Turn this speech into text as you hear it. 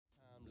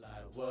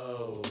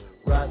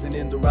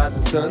Living in the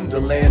rising sun,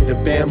 the land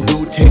of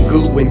bamboo,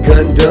 Tengu, and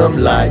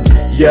Gundam. Like,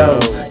 yo,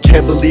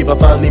 can't believe I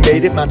finally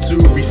made it.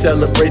 Matsuri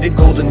celebrating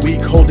Golden Week,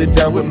 hold it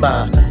down with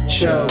my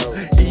cho.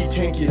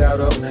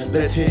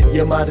 Let's hit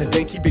Yamada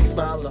Denki, big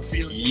smile, I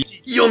feel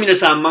Yo, 皆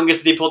さん、Manga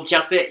Today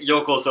Podcast へ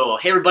ようこそ.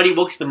 Hey everybody,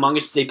 welcome to the Manga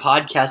Today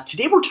Podcast.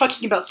 Today we're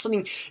talking about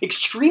something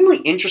extremely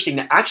interesting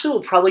that actually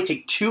will probably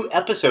take 2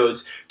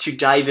 episodes to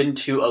dive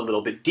into a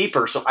little bit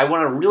deeper. So I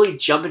want to really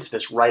jump into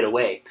this right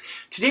away.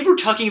 Today we're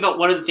talking about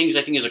one of the things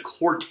I think is a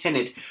core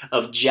tenet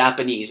of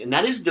Japanese, and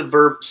that is the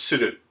verb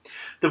suru.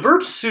 The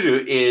verb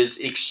suru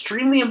is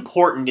extremely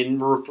important in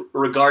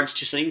regards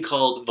to something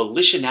called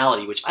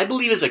volitionality, which I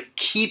believe is a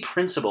key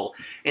principle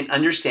in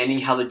understanding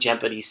how the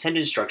Japanese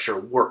sentence structure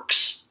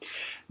works.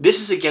 This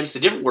is against a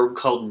different word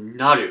called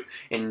naru,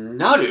 and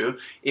naru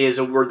is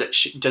a word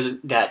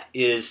that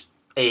is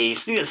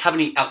something that's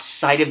happening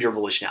outside of your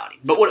volitionality.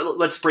 But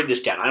let's break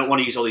this down. I don't want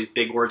to use all these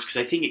big words because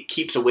I think it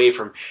keeps away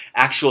from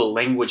actual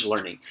language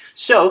learning.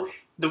 So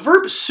the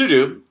verb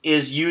suru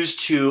is used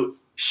to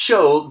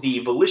show the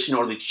volition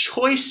or the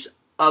choice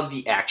of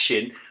the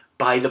action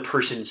by the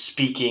person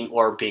speaking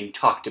or being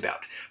talked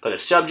about, by the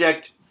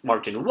subject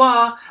marked in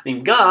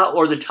ga,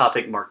 or the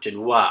topic marked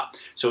in wa.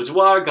 So it's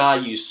wa, ga,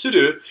 yu,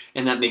 suru,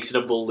 and that makes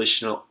it a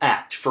volitional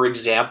act. For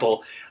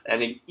example,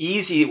 an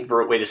easy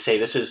way to say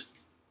this is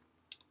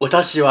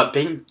私は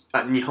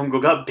日本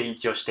語が勉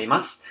強していま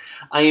す.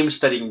 I am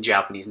studying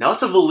Japanese. Now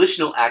it's a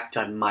volitional act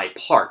on my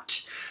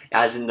part,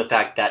 as in the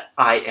fact that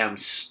I am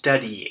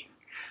studying.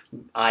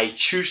 I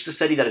choose to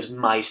study, that is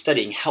my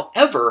studying.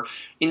 However,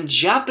 in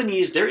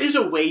Japanese, there is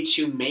a way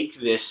to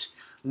make this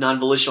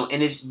non-volitional,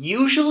 and it's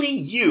usually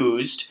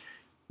used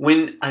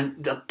when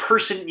the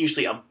person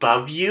usually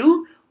above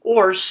you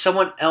or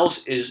someone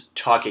else is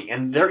talking.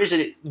 And there is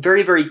a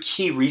very, very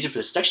key reason for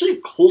this. It's actually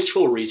a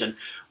cultural reason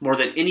more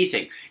than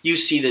anything. You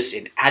see this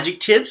in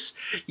adjectives.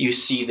 You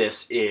see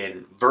this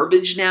in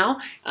verbiage now.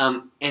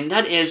 And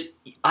that is,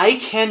 I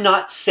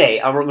cannot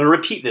say, I'm going to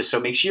repeat this, so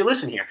make sure you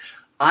listen here.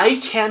 I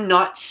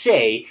cannot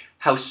say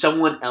how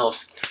someone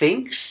else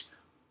thinks,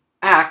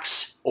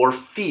 acts, or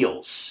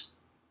feels.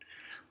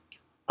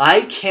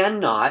 I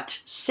cannot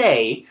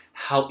say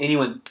how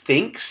anyone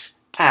thinks,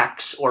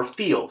 acts, or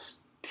feels.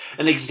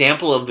 An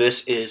example of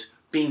this is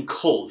being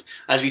cold,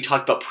 as we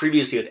talked about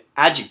previously with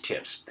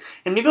adjectives.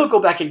 And maybe I'll go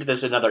back into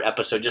this in another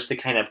episode just to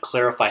kind of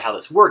clarify how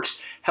this works.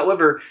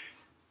 However,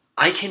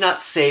 I cannot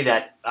say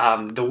that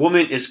the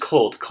woman is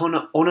cold. こ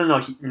の女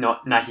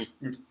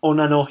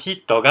の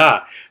人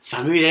が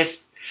寒いで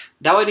す.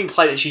 That would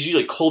imply that she's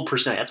usually a cold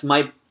person. That's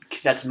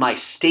my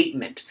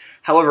statement.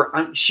 However,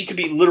 she could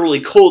be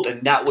literally cold,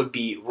 and that would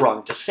be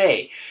wrong to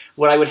say.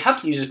 What I would have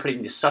to use is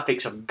putting the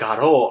suffix of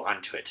garo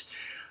onto it.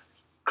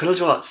 彼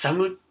女は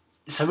寒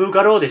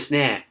がろうです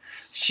ね.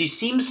 She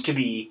seems to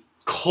be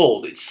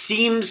cold. It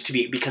seems to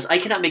be, because I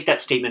cannot make that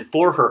statement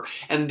for her,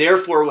 and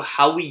therefore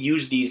how we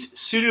use these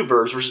suru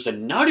verbs versus the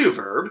naru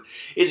verb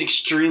is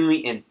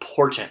extremely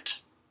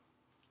important.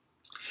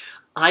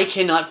 I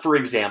cannot, for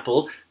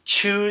example,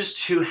 choose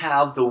to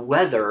have the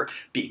weather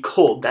be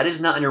cold. That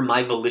is not under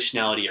my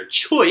volitionality or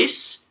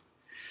choice.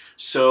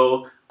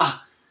 So,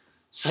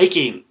 最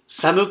近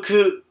寒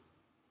く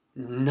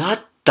な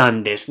った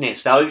んですね.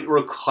 So that would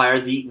require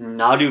the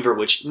naru verb,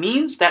 which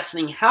means that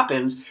something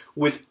happens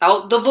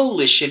without the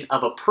volition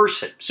of a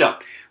person. So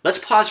let's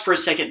pause for a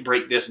second,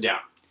 break this down.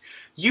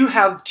 You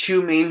have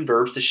 2 main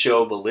verbs to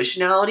show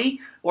volitionality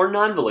or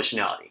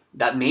non-volitionality.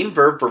 That main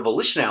verb for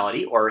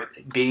volitionality, or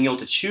being able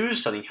to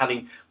choose something,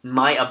 having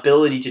my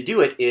ability to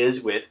do it,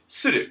 is with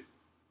suru.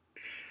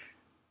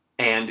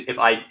 And if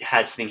I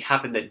had something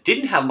happen that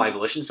didn't have my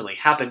volition, something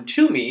happened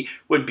to me,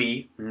 would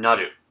be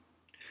naru.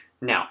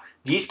 Now,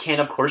 these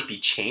can, of course, be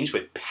changed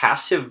with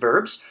passive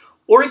verbs,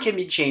 or it can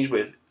be changed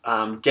with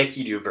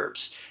gekiru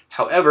verbs.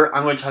 However,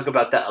 I'm going to talk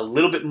about that a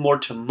little bit more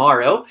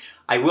tomorrow.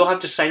 I will have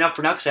to sign off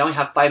for now because I only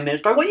have 5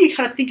 minutes, but I want you to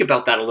kind of think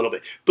about that a little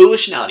bit.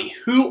 Volitionality.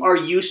 Who are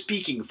you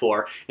speaking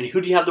for, and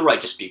who do you have the right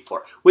to speak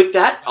for? With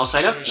that, I'll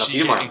sign up, and I'll see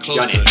you tomorrow.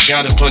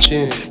 Gotta push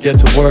in, get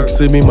to work,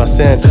 すみま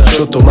せん。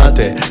ちょっと待っ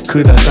て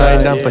ください。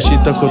ナンパし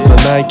たこと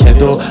ないけ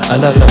ど、あ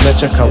なため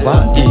ちゃ可愛い。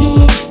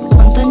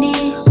本当に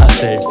I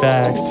stay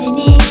facts.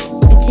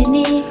 うち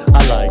に